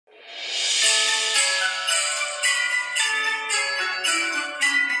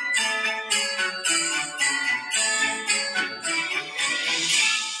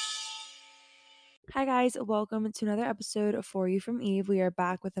Hi, guys. Welcome to another episode of For You from Eve. We are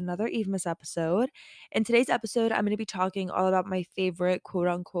back with another EVEMAS episode. In today's episode, I'm going to be talking all about my favorite quote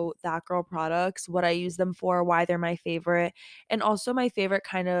unquote that girl products, what I use them for, why they're my favorite, and also my favorite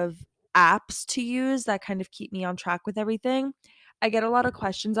kind of apps to use that kind of keep me on track with everything. I get a lot of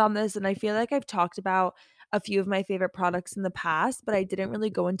questions on this, and I feel like I've talked about a few of my favorite products in the past, but I didn't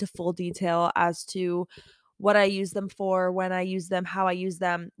really go into full detail as to what I use them for, when I use them, how I use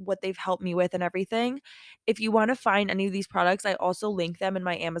them, what they've helped me with, and everything. If you want to find any of these products, I also link them in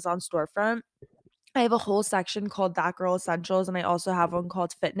my Amazon storefront. I have a whole section called That Girl Essentials, and I also have one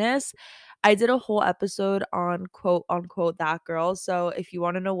called Fitness. I did a whole episode on quote unquote that girl. So if you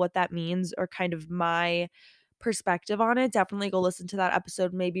want to know what that means or kind of my perspective on it, definitely go listen to that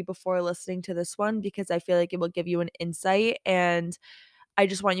episode maybe before listening to this one because I feel like it will give you an insight. And I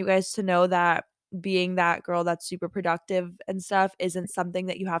just want you guys to know that being that girl that's super productive and stuff isn't something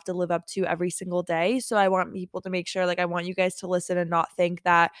that you have to live up to every single day. So I want people to make sure, like, I want you guys to listen and not think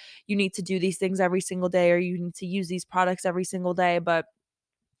that you need to do these things every single day or you need to use these products every single day. But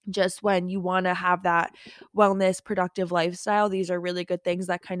just when you want to have that wellness, productive lifestyle, these are really good things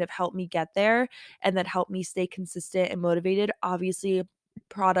that kind of help me get there and that help me stay consistent and motivated. Obviously,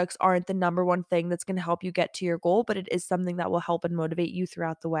 products aren't the number one thing that's going to help you get to your goal, but it is something that will help and motivate you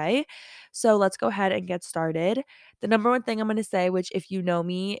throughout the way. So let's go ahead and get started. The number one thing I'm going to say, which if you know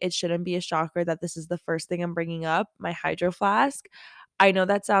me, it shouldn't be a shocker that this is the first thing I'm bringing up, my hydro flask. I know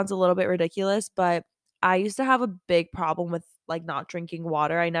that sounds a little bit ridiculous, but I used to have a big problem with like not drinking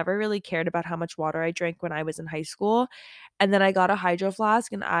water. I never really cared about how much water I drank when I was in high school. And then I got a hydro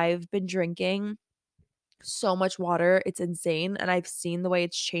flask and I've been drinking so much water. It's insane. And I've seen the way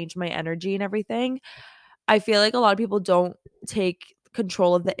it's changed my energy and everything. I feel like a lot of people don't take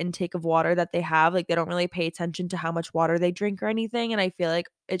control of the intake of water that they have. Like they don't really pay attention to how much water they drink or anything. And I feel like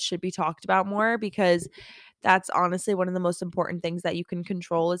it should be talked about more because that's honestly one of the most important things that you can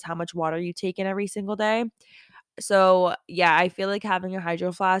control is how much water you take in every single day. So, yeah, I feel like having a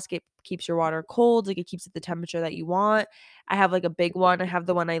hydro flask, it keeps your water cold, like it keeps it the temperature that you want. I have like a big one. I have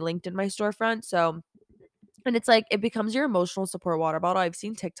the one I linked in my storefront. So, and it's like it becomes your emotional support water bottle. I've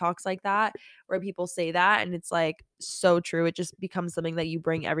seen TikToks like that where people say that, and it's like so true. It just becomes something that you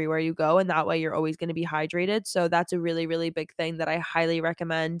bring everywhere you go, and that way you're always going to be hydrated. So that's a really, really big thing that I highly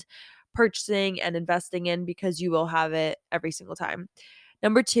recommend purchasing and investing in because you will have it every single time.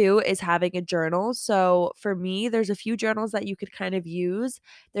 Number two is having a journal. So for me, there's a few journals that you could kind of use.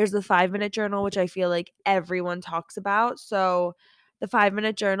 There's the 5 minute journal, which I feel like everyone talks about. So the 5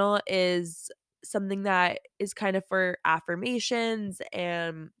 minute journal is something that is kind of for affirmations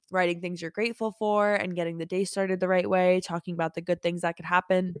and writing things you're grateful for and getting the day started the right way, talking about the good things that could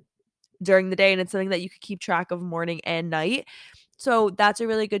happen during the day. And it's something that you could keep track of morning and night. So that's a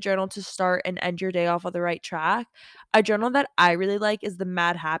really good journal to start and end your day off on the right track. A journal that I really like is the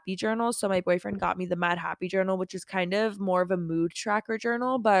Mad Happy Journal. So my boyfriend got me the Mad Happy Journal, which is kind of more of a mood tracker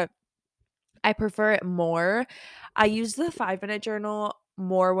journal, but I prefer it more. I use the 5 minute journal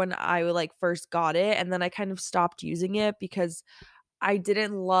more when I like first got it, and then I kind of stopped using it because I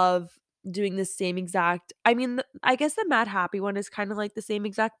didn't love doing the same exact I mean, I guess the Mad Happy one is kind of like the same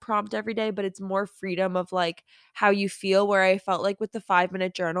exact prompt every day, but it's more freedom of like how you feel. Where I felt like with the 5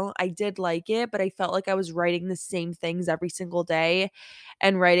 minute journal, I did like it, but I felt like I was writing the same things every single day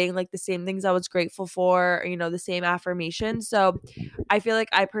and writing like the same things I was grateful for, or, the same affirmations. So I feel like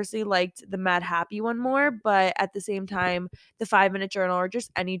I personally liked the Mad Happy one more, but at the same time, the 5 minute journal or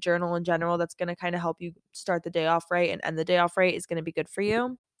just any journal in general that's going to kind of help you start the day off right and end the day off right is going to be good for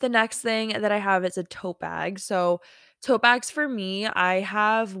you. The next thing that I have is a tote bag. So, tote bags for me, I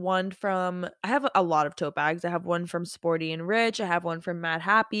have a lot of tote bags. I have one from Sporty and Rich. I have one from Mad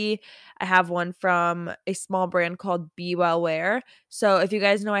Happy. I have one from a small brand called Be Well Wear. So, if you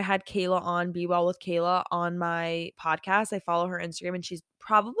guys know, I had Kayla on Be Well with Kayla on my podcast. I follow her Instagram and she's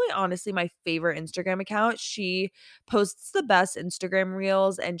probably honestly my favorite Instagram account. She posts the best Instagram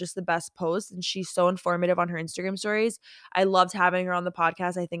reels and just the best posts, and she's so informative on her Instagram stories. I loved having her on the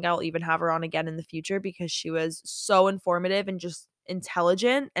podcast. I think I'll even have her on again in the future because she was so informative and just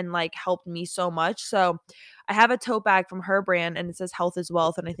intelligent and like helped me so much. So I have a tote bag from her brand and it says health is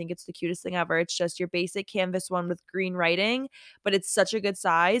wealth. And I think it's the cutest thing ever. It's just your basic canvas one with green writing, but it's such a good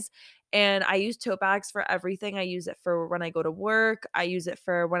size. And I use tote bags for everything. I use it for when I go to work. I use it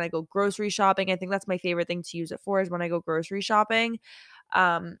for when I go grocery shopping. I think that's my favorite thing to use it for is when I go grocery shopping.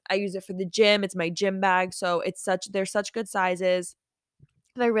 I use it for the gym. It's my gym bag. So they're such good sizes.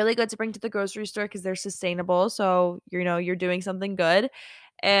 They're really good to bring to the grocery store because they're sustainable. So, you're doing something good.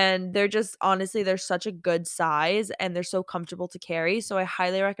 and they're just honestly, they're such a good size and they're so comfortable to carry. So I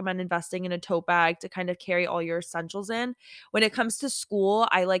highly recommend investing in a tote bag to kind of carry all your essentials in. When it comes to school,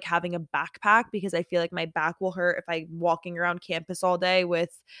 I like having a backpack because I feel like my back will hurt if I'm walking around campus all day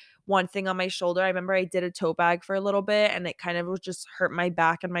with one thing on my shoulder. I remember I did a tote bag for a little bit and it kind of would just hurt my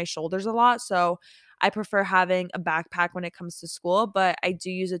back and my shoulders a lot. So I prefer having a backpack when it comes to school, but I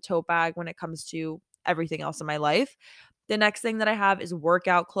do use a tote bag when it comes to everything else in my life. The next thing that I have is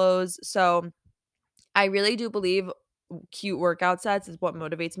workout clothes. So I really do believe cute workout sets is what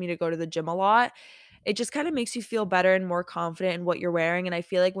motivates me to go to the gym a lot. It just kind of makes you feel better and more confident in what you're wearing. And I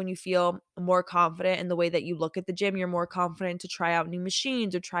feel like when you feel more confident in the way that you look at the gym, you're more confident to try out new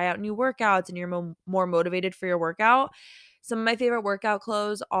machines or try out new workouts and you're more motivated for your workout. Some of my favorite workout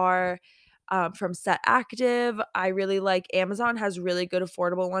clothes are from Set Active. I really like Amazon has really good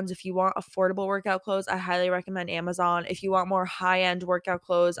affordable ones. If you want affordable workout clothes, I highly recommend Amazon. If you want more high-end workout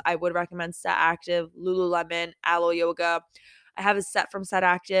clothes, I would recommend Set Active, Lululemon, Alo Yoga. I have a set from Set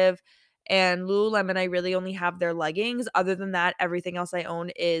Active and Lululemon. I really only have their leggings. Other than that, everything else I own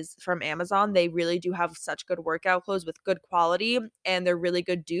is from Amazon. They really do have such good workout clothes with good quality and they're really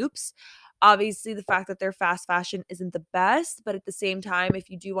good dupes. Obviously, the fact that they're fast fashion isn't the best, but at the same time, if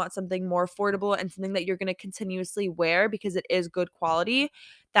you do want something more affordable and something that you're going to continuously wear because it is good quality,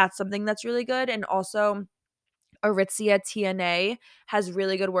 that's something that's really good. And also, Aritzia TNA has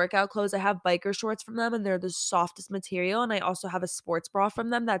really good workout clothes. I have biker shorts from them and they're the softest material. And I also have a sports bra from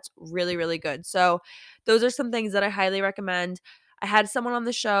them that's really, really good. So, those are some things that I highly recommend. I had someone on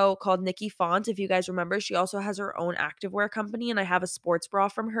the show called Nikki Font. If you guys remember, she also has her own activewear company, and I have a sports bra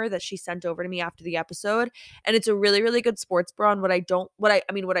from her that she sent over to me after the episode. And it's a really, really good sports bra. And what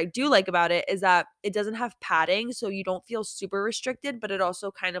I do like about it is that it doesn't have padding, so you don't feel super restricted, but it also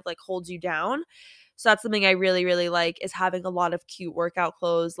kind of like holds you down. So that's something I really, really like is having a lot of cute workout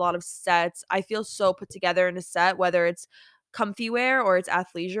clothes, a lot of sets. I feel so put together in a set, whether it's comfy wear or it's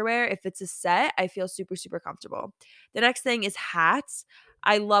athleisure wear. If it's a set, I feel super, super comfortable. The next thing is hats.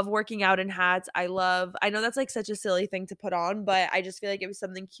 I love working out in hats. I know that's like such a silly thing to put on, but I just feel like it was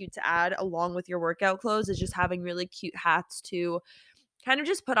something cute to add along with your workout clothes is just having really cute hats to kind of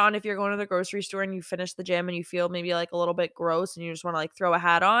just put on if you're going to the grocery store and you finish the gym and you feel maybe like a little bit gross and you just want to like throw a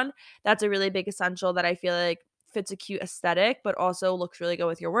hat on. That's a really big essential that I feel like fits a cute aesthetic, but also looks really good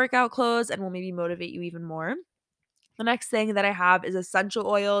with your workout clothes and will maybe motivate you even more. The next thing that I have is essential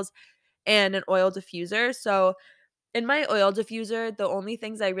oils and an oil diffuser. So, in my oil diffuser, the only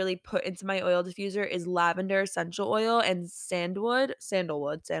things I really put into my oil diffuser is lavender essential oil and sandalwood just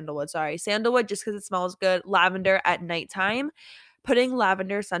because it smells good, lavender at nighttime. Putting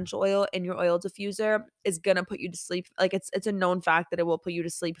lavender essential oil in your oil diffuser is gonna put you to sleep. Like it's a known fact that it will put you to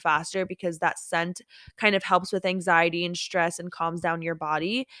sleep faster because that scent kind of helps with anxiety and stress and calms down your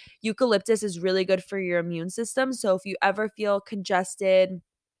body. Eucalyptus is really good for your immune system. So if you ever feel congested,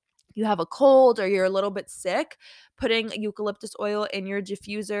 you have a cold or you're a little bit sick, putting eucalyptus oil in your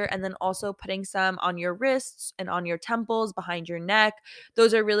diffuser and then also putting some on your wrists and on your temples, behind your neck.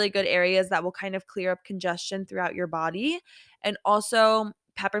 Those are really good areas that will kind of clear up congestion throughout your body. And also,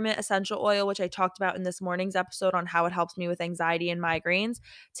 peppermint essential oil, which I talked about in this morning's episode on how it helps me with anxiety and migraines.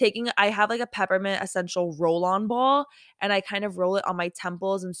 I have like a peppermint essential roll on ball and I kind of roll it on my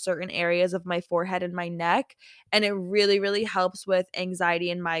temples and certain areas of my forehead and my neck and it really, really helps with anxiety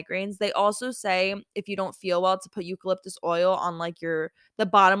and migraines. They also say if you don't feel well to put eucalyptus oil on like the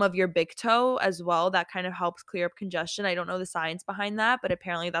bottom of your big toe as well. That kind of helps clear up congestion. I don't know the science behind that, but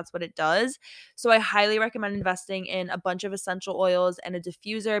apparently that's what it does. So I highly recommend investing in a bunch of essential oils and a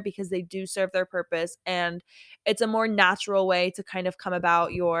diffuser because they do serve their purpose and it's a more natural way to kind of come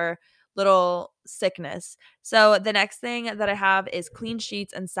about your little sickness. So the next thing that I have is clean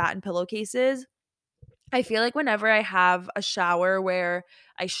sheets and satin pillowcases. I feel like whenever I have a shower where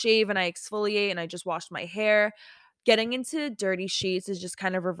I shave and I exfoliate and I just washed my hair, getting into dirty sheets is just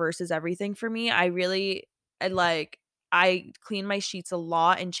kind of reverses everything for me. I clean my sheets a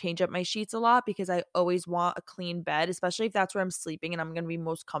lot and change up my sheets a lot because I always want a clean bed, especially if that's where I'm sleeping and I'm going to be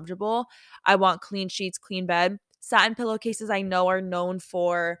most comfortable. I want clean sheets, clean bed. Satin pillowcases I know are known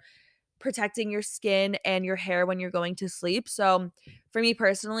for protecting your skin and your hair when you're going to sleep. So, for me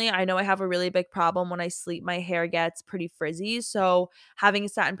personally, I know I have a really big problem when I sleep. My hair gets pretty frizzy. So, having a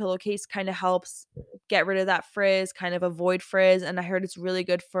satin pillowcase kind of helps get rid of that frizz, kind of avoid frizz. And I heard it's really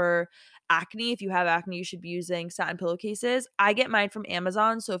good for acne. If you have acne, you should be using satin pillowcases. I get mine from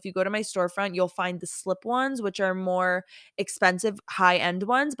Amazon. So, if you go to my storefront, you'll find the slip ones, which are more expensive, high end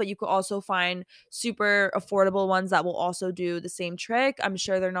ones, but you could also find super affordable ones that will also do the same trick. I'm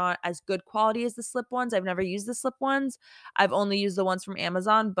sure they're not as good quality as the slip ones. I've never used the slip ones. I've only used the ones ones from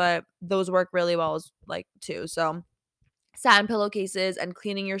Amazon, but those work really well as like too. So satin pillowcases and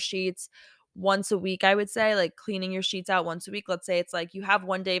cleaning your sheets once a week, I would say, like cleaning your sheets out once a week. Let's say it's like you have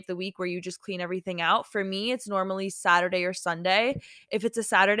one day of the week where you just clean everything out. For me, it's normally Saturday or Sunday. If it's a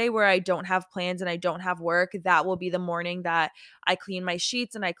Saturday where I don't have plans and I don't have work, that will be the morning that I clean my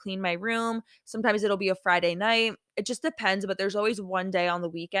sheets and I clean my room. Sometimes it'll be a Friday night. It just depends, but there's always one day on the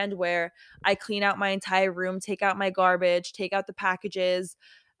weekend where I clean out my entire room, take out my garbage, take out the packages,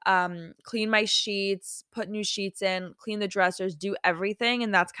 clean my sheets, put new sheets in, clean the dressers, do everything.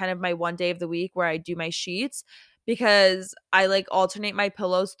 And that's kind of my one day of the week where I do my sheets because I like alternate my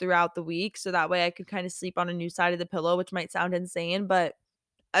pillows throughout the week. So that way I could kind of sleep on a new side of the pillow, which might sound insane. But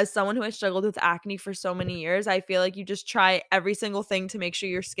as someone who has struggled with acne for so many years, I feel like you just try every single thing to make sure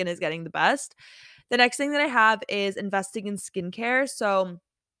your skin is getting the best. The next thing that I have is investing in skincare. So,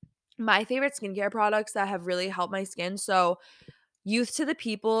 my favorite skincare products that have really helped my skin. So, Youth to the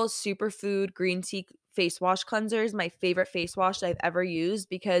People Superfood Green Tea Face Wash Cleanser is my favorite face wash I've ever used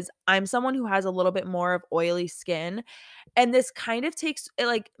because I'm someone who has a little bit more of oily skin. And this kind of takes it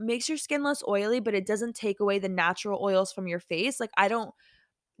like makes your skin less oily, but it doesn't take away the natural oils from your face. Like I don't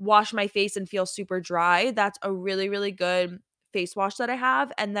wash my face and feel super dry. That's a really, really good face wash that I have.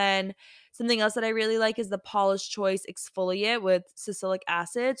 And then something else that I really like is the Paula's Choice exfoliate with salicylic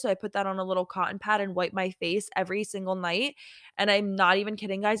acid. So I put that on a little cotton pad and wipe my face every single night. And I'm not even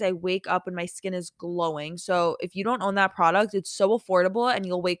kidding, guys. I wake up and my skin is glowing. So if you don't own that product, it's so affordable and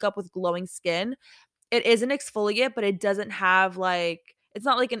you'll wake up with glowing skin. It is an exfoliate, but it doesn't have like it's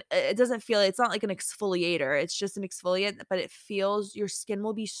not like an it doesn't feel it's not like an exfoliator. It's just an exfoliant, but it feels your skin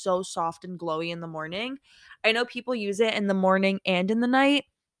will be so soft and glowy in the morning. I know people use it in the morning and in the night.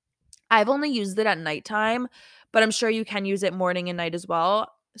 I've only used it at nighttime, but I'm sure you can use it morning and night as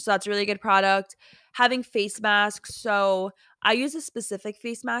well. So that's a really good product. Having face masks. So I use a specific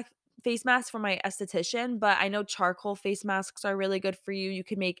face mask for my esthetician, but I know charcoal face masks are really good for you. You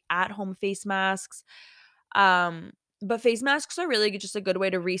can make at-home face masks. But face masks are really just a good way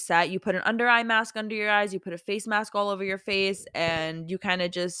to reset. You put an under eye mask under your eyes, you put a face mask all over your face, and you kind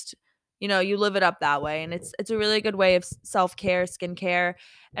of just, you live it up that way. And it's a really good way of self-care, skincare.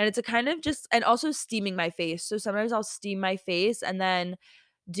 And it's a kind of just and also steaming my face. So sometimes I'll steam my face and then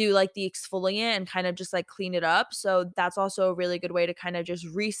do like the exfoliant and kind of just like clean it up. So that's also a really good way to kind of just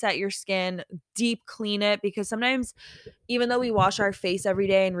reset your skin, deep clean it because sometimes even though we wash our face every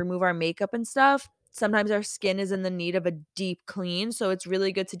day and remove our makeup and stuff, sometimes our skin is in the need of a deep clean. So it's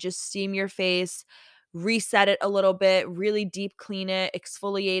really good to just steam your face, reset it a little bit, really deep clean it,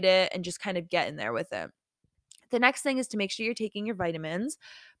 exfoliate it, and just kind of get in there with it. The next thing is to make sure you're taking your vitamins.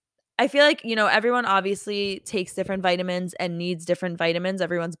 I feel like, everyone obviously takes different vitamins and needs different vitamins.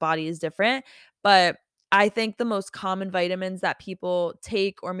 Everyone's body is different. But I think the most common vitamins that people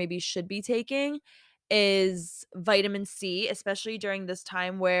take or maybe should be taking is vitamin C, especially during this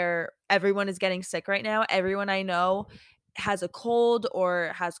time where everyone is getting sick right now. Everyone I know has a cold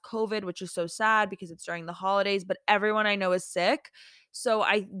or has COVID, which is so sad because it's during the holidays, but everyone I know is sick. So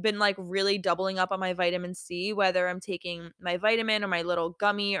I've been like really doubling up on my vitamin C, whether I'm taking my vitamin or my little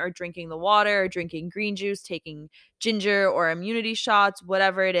gummy or drinking the water or drinking green juice, taking ginger or immunity shots,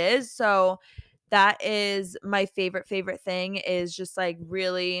 whatever it is. So that is my favorite thing is just like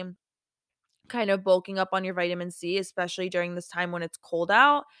really kind of bulking up on your vitamin C, especially during this time when it's cold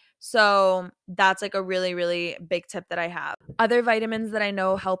out. So that's like a really, really big tip that I have. Other vitamins that I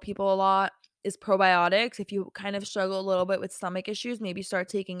know help people a lot is probiotics. If you kind of struggle a little bit with stomach issues, maybe start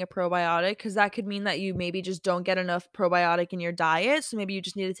taking a probiotic because that could mean that you maybe just don't get enough probiotic in your diet. So maybe you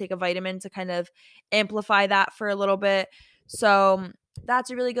just need to take a vitamin to kind of amplify that for a little bit. So that's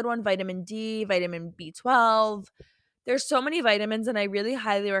a really good one. Vitamin D, vitamin B12. There's so many vitamins, and I really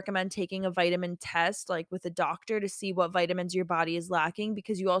highly recommend taking a vitamin test, like with a doctor, to see what vitamins your body is lacking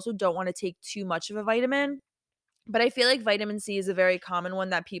because you also don't want to take too much of a vitamin. But I feel like vitamin C is a very common one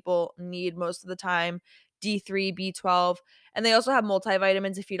that people need most of the time. D3, B12, and they also have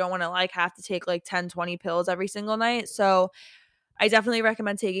multivitamins if you don't want to like have to take like 10, 20 pills every single night. So I definitely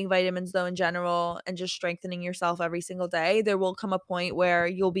recommend taking vitamins though in general and just strengthening yourself every single day. There will come a point where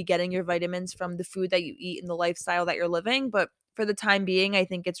you'll be getting your vitamins from the food that you eat and the lifestyle that you're living, but for the time being, I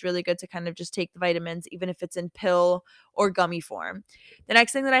think it's really good to kind of just take the vitamins even if it's in pill or gummy form. The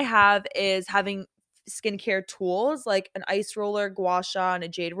next thing that I have is having skincare tools like an ice roller, gua sha, and a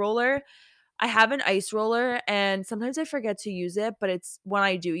jade roller. I have an ice roller and sometimes I forget to use it, but it's when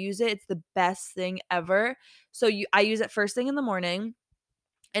I do use it, it's the best thing ever. So I use it first thing in the morning.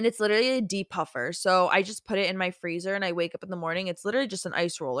 and it's literally a depuffer. So I just put it in my freezer and I wake up in the morning. It's literally just an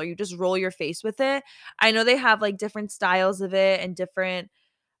ice roller. You just roll your face with it. I know they have like different styles of it and different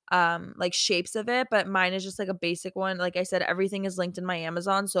like shapes of it, but mine is just like a basic one. Like I said, everything is linked in my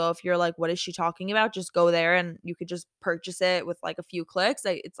Amazon. So if you're like, what is she talking about? Just go there and you could just purchase it with like a few clicks.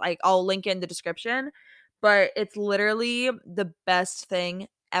 It's like I'll link it in the description, but it's literally the best thing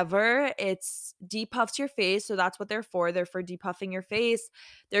ever. It's depuffs your face. So that's what they're for. They're for depuffing your face.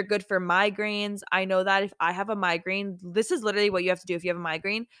 They're good for migraines. I know that if I have a migraine, this is literally what you have to do if you have a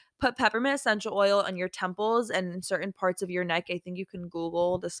migraine. Put peppermint essential oil on your temples and in certain parts of your neck. I think you can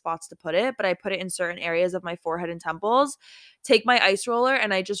Google the spots to put it, but I put it in certain areas of my forehead and temples. Take my ice roller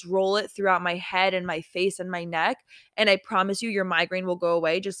and I just roll it throughout my head and my face and my neck. And I promise you, your migraine will go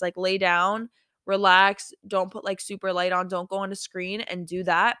away. Just like lay down, relax. Don't put like super light on. Don't go on a screen and do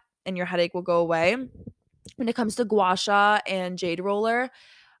that. And your headache will go away. When it comes to gua sha and jade roller,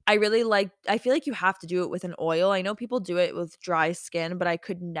 I feel like you have to do it with an oil. I know people do it with dry skin, but I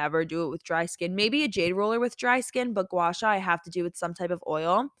could never do it with dry skin. Maybe a jade roller with dry skin, but gua sha I have to do with some type of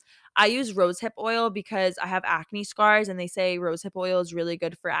oil. I use rosehip oil because I have acne scars and they say rosehip oil is really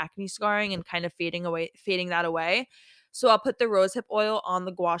good for acne scarring and kind of fading that away. So I'll put the rosehip oil on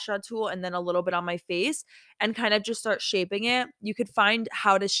the gua sha tool and then a little bit on my face and kind of just start shaping it. You could find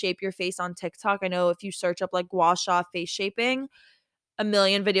how to shape your face on TikTok. I know if you search up like gua sha face shaping, a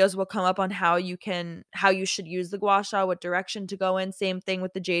million videos will come up on how you should use the gua sha, what direction to go in. Same thing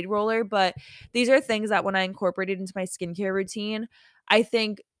with the jade roller. But these are things that when I incorporated into my skincare routine, I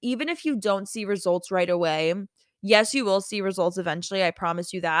think even if you don't see results right away, yes, you will see results eventually. I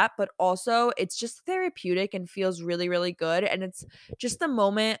promise you that. But also, it's just therapeutic and feels really, really good. And it's just a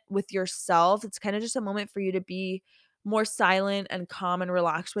moment with yourself. It's kind of just a moment for you to be more silent and calm and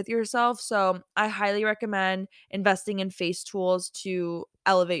relaxed with yourself. So I highly recommend investing in face tools to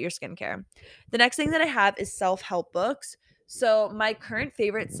elevate your skincare. The next thing that I have is self help books. So, my current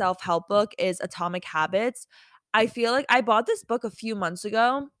favorite self help book is Atomic Habits. I feel like I bought this book a few months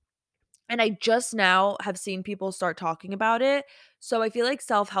ago and I just now have seen people start talking about it. So I feel like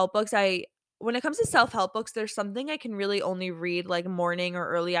self-help books, when it comes to self-help books, there's something I can really only read like morning or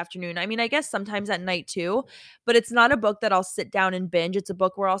early afternoon. I mean, I guess sometimes at night too, but it's not a book that I'll sit down and binge. It's a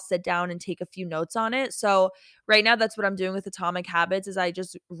book where I'll sit down and take a few notes on it. So right now that's what I'm doing with Atomic Habits is I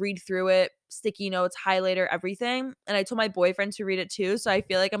just read through it, sticky notes, highlighter, everything. And I told my boyfriend to read it too. So I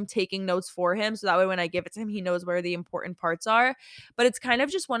feel like I'm taking notes for him. So that way when I give it to him, he knows where the important parts are. But it's kind of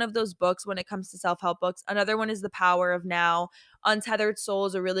just one of those books when it comes to self-help books. Another one is The Power of Now. Untethered Soul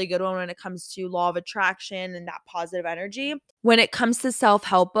is a really good one when it comes to law of attraction and that positive energy. When it comes to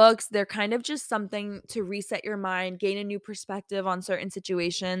self-help books, they're kind of just something to reset your mind, gain a new perspective on certain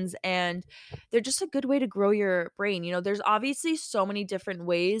situations, and they're just a good way to grow your brain. There's obviously so many different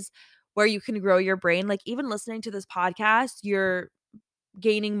ways where you can grow your brain. Like even listening to this podcast, you're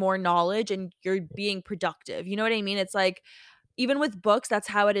gaining more knowledge and you're being productive. You know what I mean? It's like even with books, that's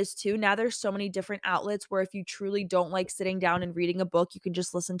how it is too. Now there's so many different outlets where if you truly don't like sitting down and reading a book, you can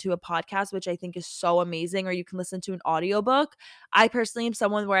just listen to a podcast, which I think is so amazing, or you can listen to an audiobook. I personally am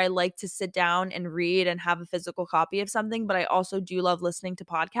someone where I like to sit down and read and have a physical copy of something, but I also do love listening to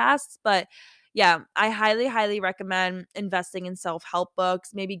podcasts. But yeah, I highly, highly recommend investing in self-help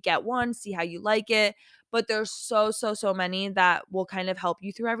books. Maybe get one, see how you like it. But there's so, so, so many that will kind of help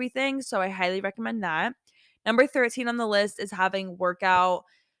you through everything. So I highly recommend that. Number 13 on the list is having workout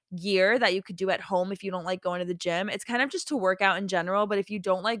gear that you could do at home if you don't like going to the gym. It's kind of just to work out in general, but if you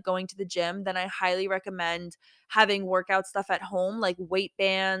don't like going to the gym, then I highly recommend having workout stuff at home like weight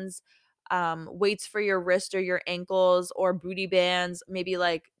bands, weights for your wrist or your ankles, or booty bands, maybe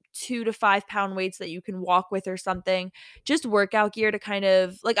like 2 to 5 pound weights that you can walk with or something. Just workout gear to kind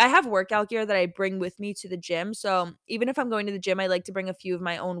of like I have workout gear that I bring with me to the gym. So even if I'm going to the gym, I like to bring a few of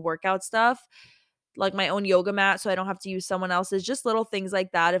my own workout stuff like my own yoga mat so I don't have to use someone else's, just little things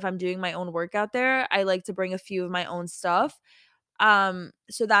like that. If I'm doing my own workout there, I like to bring a few of my own stuff.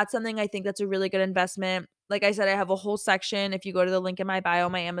 So that's something I think that's a really good investment. Like I said, I have a whole section if you go to the link in my bio,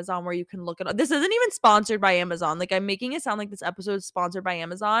 my Amazon, where you can look at this isn't even sponsored by Amazon. Like I'm making it sound like this episode is sponsored by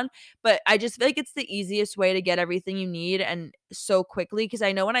Amazon, but I just feel like it's the easiest way to get everything you need and so quickly. Cause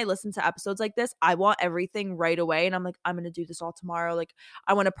I know when I listen to episodes like this, I want everything right away. And I'm like, I'm gonna do this all tomorrow. Like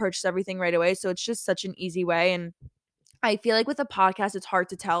I want to purchase everything right away. So it's just such an easy way. And I feel like with a podcast, it's hard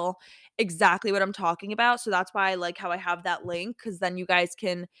to tell exactly what I'm talking about. So that's why I like how I have that link because then you guys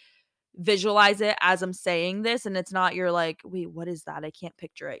can visualize it as I'm saying this. And it's not you're like, wait, what is that? I can't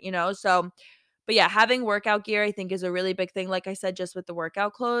picture it. So, but yeah, having workout gear, I think, is a really big thing. Like I said, just with the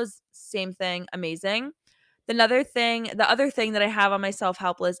workout clothes, same thing, amazing. The other thing that I have on my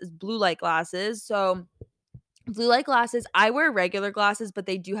self-help list is blue light glasses. So blue light glasses, I wear regular glasses, but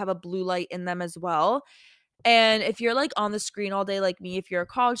they do have a blue light in them as well. And if you're like on the screen all day like me, if you're a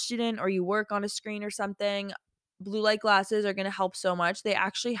college student or you work on a screen or something, blue light glasses are going to help so much. They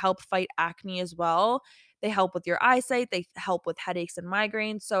actually help fight acne as well. They help with your eyesight, they help with headaches and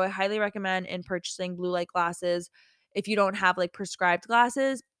migraines. So I highly recommend in purchasing blue light glasses if you don't have like prescribed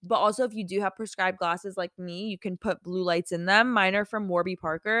glasses, but also if you do have prescribed glasses like me, you can put blue lights in them. Mine are from Warby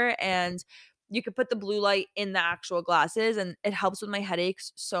Parker, and you could put the blue light in the actual glasses and it helps with my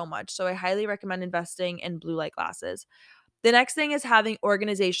headaches so much. So I highly recommend investing in blue light glasses. The next thing is having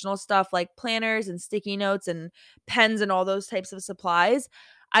organizational stuff like planners and sticky notes and pens and all those types of supplies.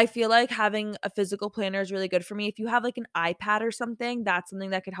 I feel like having a physical planner is really good for me. If you have like an iPad or something, that's something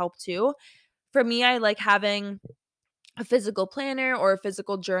that could help too. For me, I like having a physical planner or a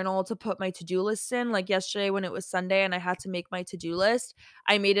physical journal to put my to-do list in. Like yesterday when it was Sunday and I had to make my to-do list,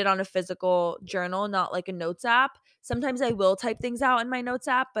 I made it on a physical journal, not like a notes app. Sometimes I will type things out in my notes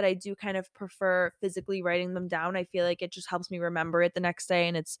app, but I do kind of prefer physically writing them down. I feel like it just helps me remember it the next day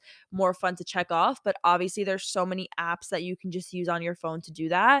and it's more fun to check off. But obviously there's so many apps that you can just use on your phone to do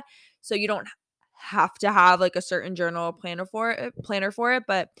that. So you don't have to have like a certain journal or planner for it,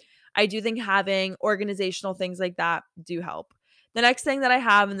 but I do think having organizational things like that do help. The next thing that I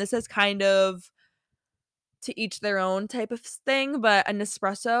have, and this is kind of to each their own type of thing, but an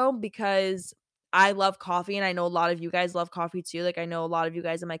espresso because I love coffee and I know a lot of you guys love coffee too. Like I know a lot of you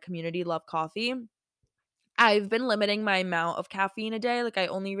guys in my community love coffee. I've been limiting my amount of caffeine a day. Like I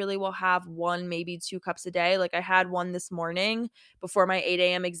only really will have 1, maybe 2 cups a day. Like I had one this morning before my 8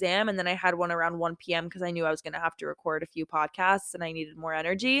 a.m. exam, and then I had one around 1 p.m. because I knew I was going to have to record a few podcasts and I needed more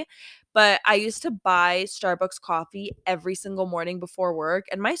energy. But I used to buy Starbucks coffee every single morning before work,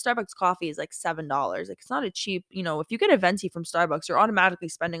 and my Starbucks coffee is like $7. Like it's not a cheap, if you get a venti from Starbucks, you're automatically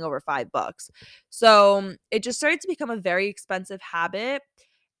spending over $5. So it just started to become a very expensive habit,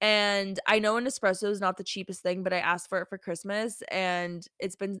 and I know an espresso is not the cheapest thing, but I asked for it for Christmas and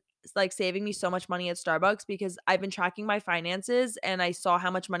it's been like saving me so much money at Starbucks because I've been tracking my finances and I saw how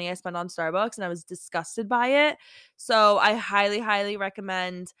much money I spent on Starbucks and I was disgusted by it. So I highly, highly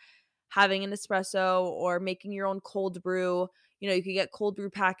recommend having an espresso or making your own cold brew. You could get cold brew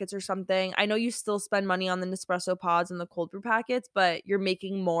packets or something. I know you still spend money on the Nespresso pods and the cold brew packets, but you're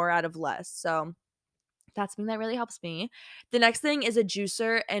making more out of less. So that's something that really helps me. The next thing is a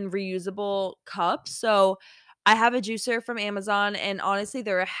juicer and reusable cups. So I have a juicer from Amazon, and honestly,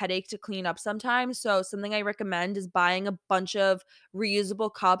 they're a headache to clean up sometimes. So something I recommend is buying a bunch of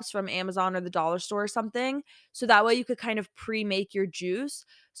reusable cups from Amazon or the dollar store or something. So that way you could kind of pre-make your juice.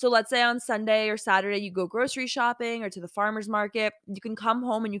 So let's say on Sunday or Saturday you go grocery shopping or to the farmer's market, you can come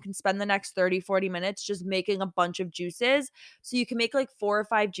home and you can spend the next 30, 40 minutes just making a bunch of juices. So you can make like 4 or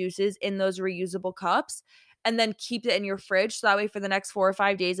 5 juices in those reusable cups and then keep it in your fridge. So that way for the next 4 or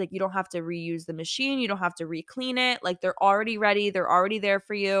 5 days, like you don't have to reuse the machine. You don't have to re-clean it. Like they're already ready. They're already there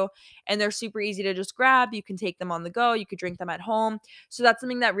for you. And they're super easy to just grab. You can take them on the go. You could drink them at home. So that's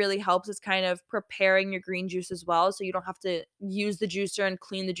something that really helps is kind of preparing your green juice as well. So you don't have to use the juicer and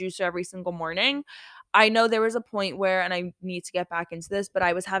clean the juicer every single morning. I know there was a point where, and I need to get back into this, but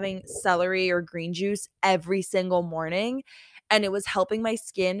I was having celery or green juice every single morning and it was helping my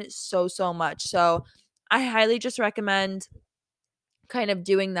skin so, so much. So I highly just recommend kind of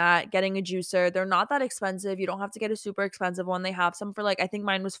doing that, getting a juicer. They're not that expensive. You don't have to get a super expensive one. They have some for like, I think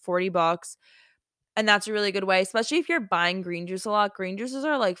mine was $40. And that's a really good way, especially if you're buying green juice a lot. Green juices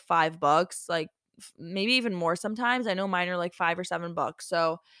are like $5, like maybe even more sometimes. I know mine are like $5 or $7.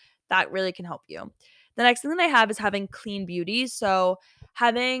 So that really can help you. The next thing that I have is having clean beauty. So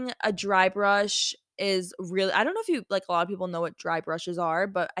having a dry brush is really, I don't know if you like, a lot of people know what dry brushes are,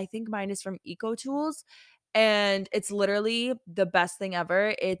 but I think mine is from Eco Tools and it's literally the best thing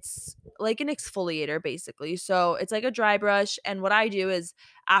ever. It's like an exfoliator basically. So it's like a dry brush, and what I do is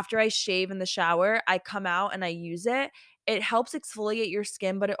after I shave in the shower, I come out and I use it. It helps exfoliate your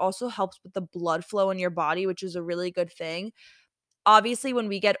skin, but it also helps with the blood flow in your body, which is a really good thing. Obviously, when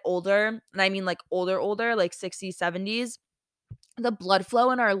we get older, and I mean like older, like 60s, 70s, the blood flow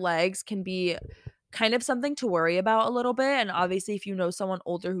in our legs can be kind of something to worry about a little bit. And obviously, if you know someone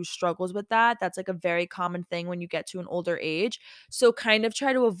older who struggles with that, that's like a very common thing when you get to an older age. So, kind of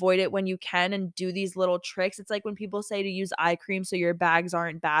try to avoid it when you can and do these little tricks. It's like when people say to use eye cream so your bags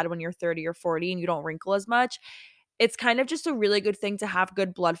aren't bad when you're 30 or 40 and you don't wrinkle as much. It's kind of just a really good thing to have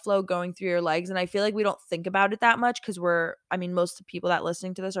good blood flow going through your legs. And I feel like we don't think about it that much because I mean, most of the people that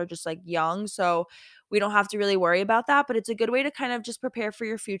listening to this are just like young. So we don't have to really worry about that. But it's a good way to kind of just prepare for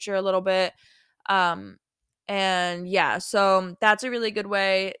your future a little bit. Um, And yeah, so that's a really good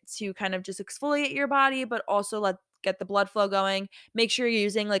way to kind of just exfoliate your body, but also get the blood flow going. Make sure you're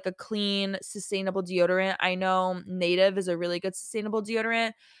using like a clean, sustainable deodorant. I know Native is a really good sustainable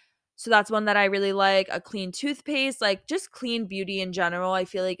deodorant. So that's one that I really like. A clean toothpaste, like just clean beauty in general, I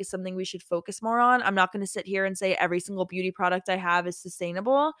feel like is something we should focus more on. I'm not going to sit here and say every single beauty product I have is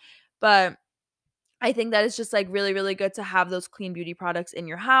sustainable, but I think that it's just like really, really good to have those clean beauty products in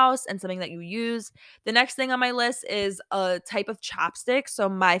your house and something that you use. The next thing on my list is a type of chapstick. So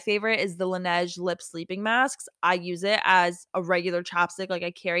my favorite is the Laneige lip sleeping masks. I use it as a regular chapstick, like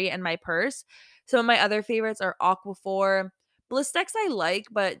I carry it in my purse. Some of my other favorites are Aquaphor. Blistex I like,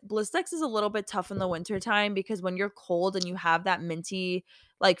 but Blistex is a little bit tough in the wintertime because when you're cold and you have that minty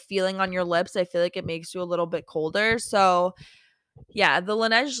like feeling on your lips, I feel like it makes you a little bit colder. So yeah, the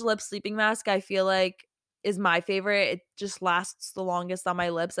Laneige lip sleeping mask, I feel like, is my favorite. It just lasts the longest on my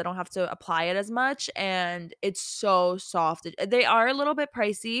lips. I don't have to apply it as much, and it's so soft. They are a little bit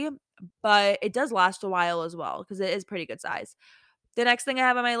pricey, but it does last a while as well because it is pretty good size. The next thing I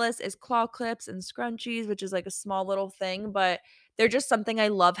have on my list is claw clips and scrunchies, which is like a small little thing, but they're just something I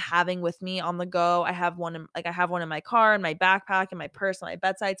love having with me on the go. I have one in my car, in my backpack, in my purse, on my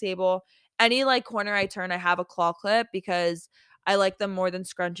bedside table. Any like corner I turn, I have a claw clip because I like them more than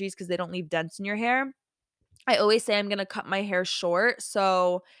scrunchies because they don't leave dents in your hair. I always say I'm gonna cut my hair short,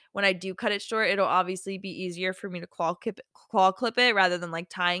 so when I do cut it short, it'll obviously be easier for me to claw clip it rather than like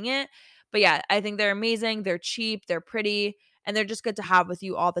tying it. But yeah, I think they're amazing. They're cheap, they're pretty, and they're just good to have with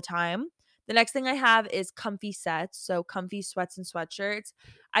you all the time. The next thing I have is comfy sets, so comfy sweats and sweatshirts.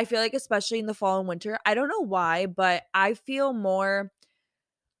 I feel like especially in the fall and winter, I don't know why, but I feel more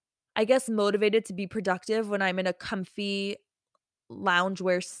I guess motivated to be productive when I'm in a comfy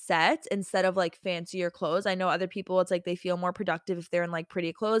loungewear set instead of like fancier clothes. I know other people, it's like they feel more productive if they're in like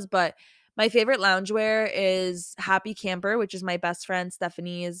pretty clothes, but my favorite loungewear is Happy Camper, which is my best friend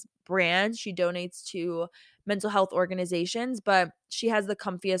Stephanie's brand. She donates to mental health organizations, but she has the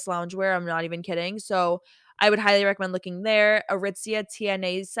comfiest loungewear. I'm not even kidding. So I would highly recommend looking there. Aritzia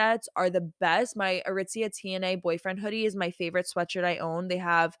TNA sets are the best. My Aritzia TNA boyfriend hoodie is my favorite sweatshirt I own. They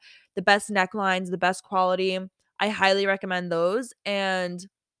have the best necklines, the best quality. I highly recommend those. And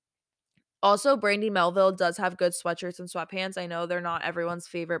also, Brandy Melville does have good sweatshirts and sweatpants. I know they're not everyone's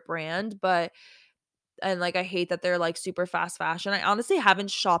favorite brand, but and like I hate that they're like super fast fashion. I honestly haven't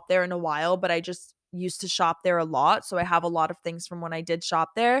shopped there in a while, but I just used to shop there a lot. So I have a lot of things from when I did shop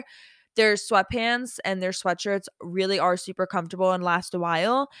there. Their sweatpants and their sweatshirts really are super comfortable and last a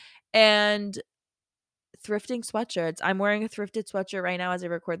while. And thrifting sweatshirts. I'm wearing a thrifted sweatshirt right now as I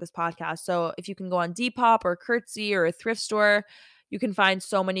record this podcast. So if you can go on Depop or Curtsy or a thrift store, you can find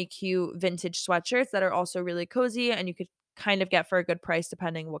so many cute vintage sweatshirts that are also really cozy and you could kind of get for a good price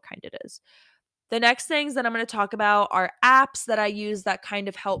depending what kind it is. The next things that I'm going to talk about are apps that I use that kind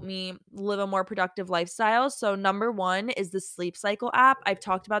of help me live a more productive lifestyle. So number 1 is the Sleep Cycle app. I've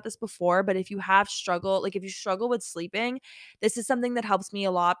talked about this before, but if you struggle with sleeping, this is something that helps me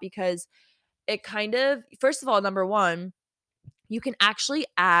a lot because it kind of first of all, number 1, you can actually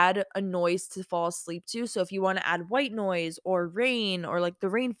add a noise to fall asleep to. So if you want to add white noise or rain or like the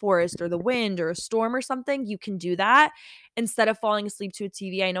rainforest or the wind or a storm or something, you can do that instead of falling asleep to a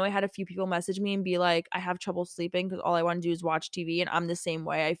TV. I know I had a few people message me and be like, I have trouble sleeping because all I want to do is watch TV. And I'm the same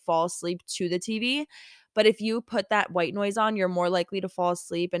way. I fall asleep to the TV. But if you put that white noise on, you're more likely to fall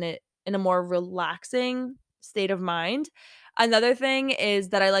asleep in a more relaxing state of mind. Another thing is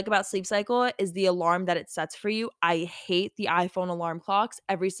that I like about Sleep Cycle is the alarm that it sets for you. I hate the iPhone alarm clocks.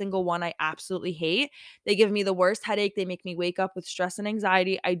 Every single one I absolutely hate. They give me the worst headache. They make me wake up with stress and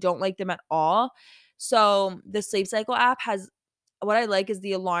anxiety. I don't like them at all. So the Sleep Cycle app has what I like is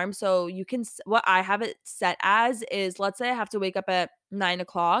the alarm. So you can what I have it set as is let's say I have to wake up at 9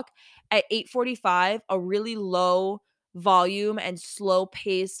 o'clock. At 8:45, a really low volume and slow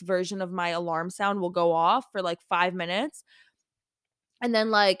paced version of my alarm sound will go off for like 5 minutes and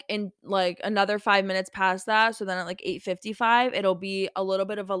then, like, in, like, another 5 minutes past that, so then at, like, 8:55, it'll be a little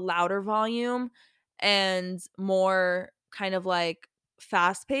bit of a louder volume and more kind of, like,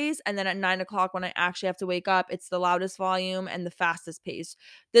 fast pace, and then at 9 o'clock when I actually have to wake up, it's the loudest volume and the fastest pace.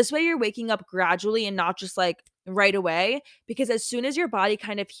 This way, you're waking up gradually and not just, like, right away, because as soon as your body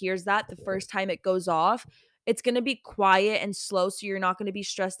kind of hears that the first time it goes off, it's gonna be quiet and slow, so you're not gonna be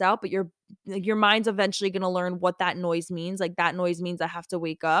stressed out, but your mind's eventually going to learn what that noise means. Like that noise means I have to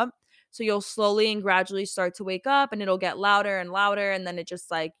wake up. So you'll slowly and gradually start to wake up and it'll get louder and louder. And then it just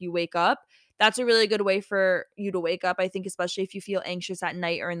like you wake up. That's a really good way for you to wake up, I think, especially if you feel anxious at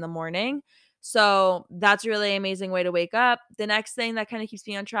night or in the morning. So that's a really amazing way to wake up. The next thing that kind of keeps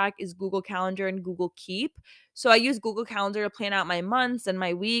me on track is Google Calendar and Google Keep. So I use Google Calendar to plan out my months and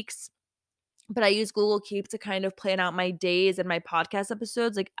my weeks, but I use Google Keep to kind of plan out my days and my podcast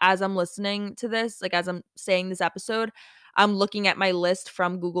episodes. Like as I'm listening to this, like as I'm saying this episode, I'm looking at my list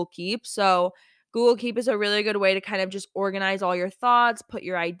from Google Keep. So Google Keep is a really good way to kind of just organize all your thoughts, put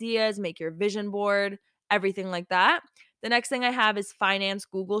your ideas, make your vision board, everything like that. The next thing I have is finance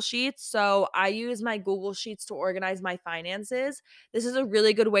Google Sheets. So I use my Google Sheets to organize my finances. This is a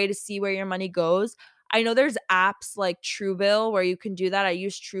really good way to see where your money goes. I know there's apps like Truebill where you can do that. I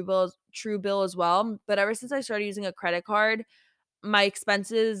use Truebill as well, but ever since I started using a credit card, my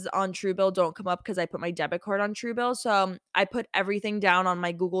expenses on Truebill don't come up because I put my debit card on Truebill. So I put everything down on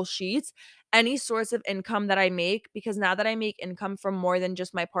my Google Sheets. Any source of income that I make, because now that I make income from more than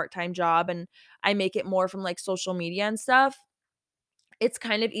just my part-time job and I make it more from like social media and stuff, it's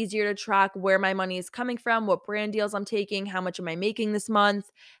kind of easier to track where my money is coming from, what brand deals I'm taking, how much am I making this month,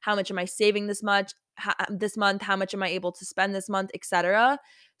 how much am I saving this month, how much am I able to spend this month, etc.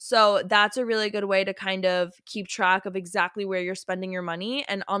 So that's a really good way to kind of keep track of exactly where you're spending your money.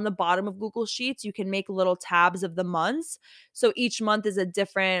 And on the bottom of Google Sheets, you can make little tabs of the months. So each month is a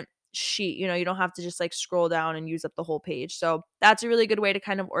different sheet. You don't have to just like scroll down and use up the whole page. So that's a really good way to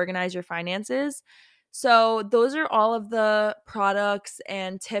kind of organize your finances. So, those are all of the products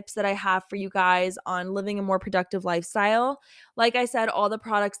and tips that I have for you guys on living a more productive lifestyle. Like I said, all the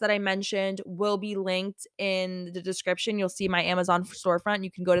products that I mentioned will be linked in the description. You'll see my Amazon storefront. You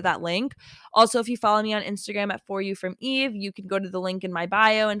can go to that link. Also, if you follow me on Instagram at For You From Eve, you can go to the link in my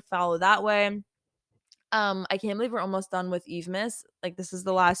bio and follow that way. I can't believe we're almost done with EVEMAS. Like this is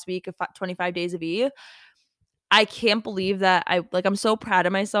the last week of 25 days of Eve. I can't believe that I'm so proud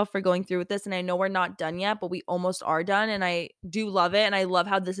of myself for going through with this, and I know we're not done yet, but we almost are done, and I do love it, and I love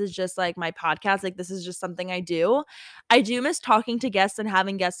how this is just, like, my podcast, like, this is just something I do. I do miss talking to guests and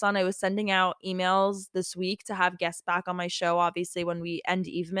having guests on. I was sending out emails this week to have guests back on my show, obviously, when we end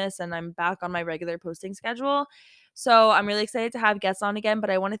Evemas, and I'm back on my regular posting schedule. So, I'm really excited to have guests on again, but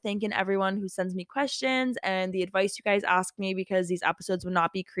I wanna thank everyone who sends me questions and the advice you guys ask me because these episodes would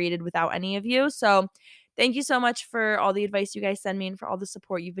not be created without any of you, so thank you so much for all the advice you guys send me and for all the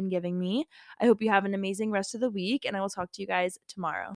support you've been giving me. I hope you have an amazing rest of the week, and I will talk to you guys tomorrow.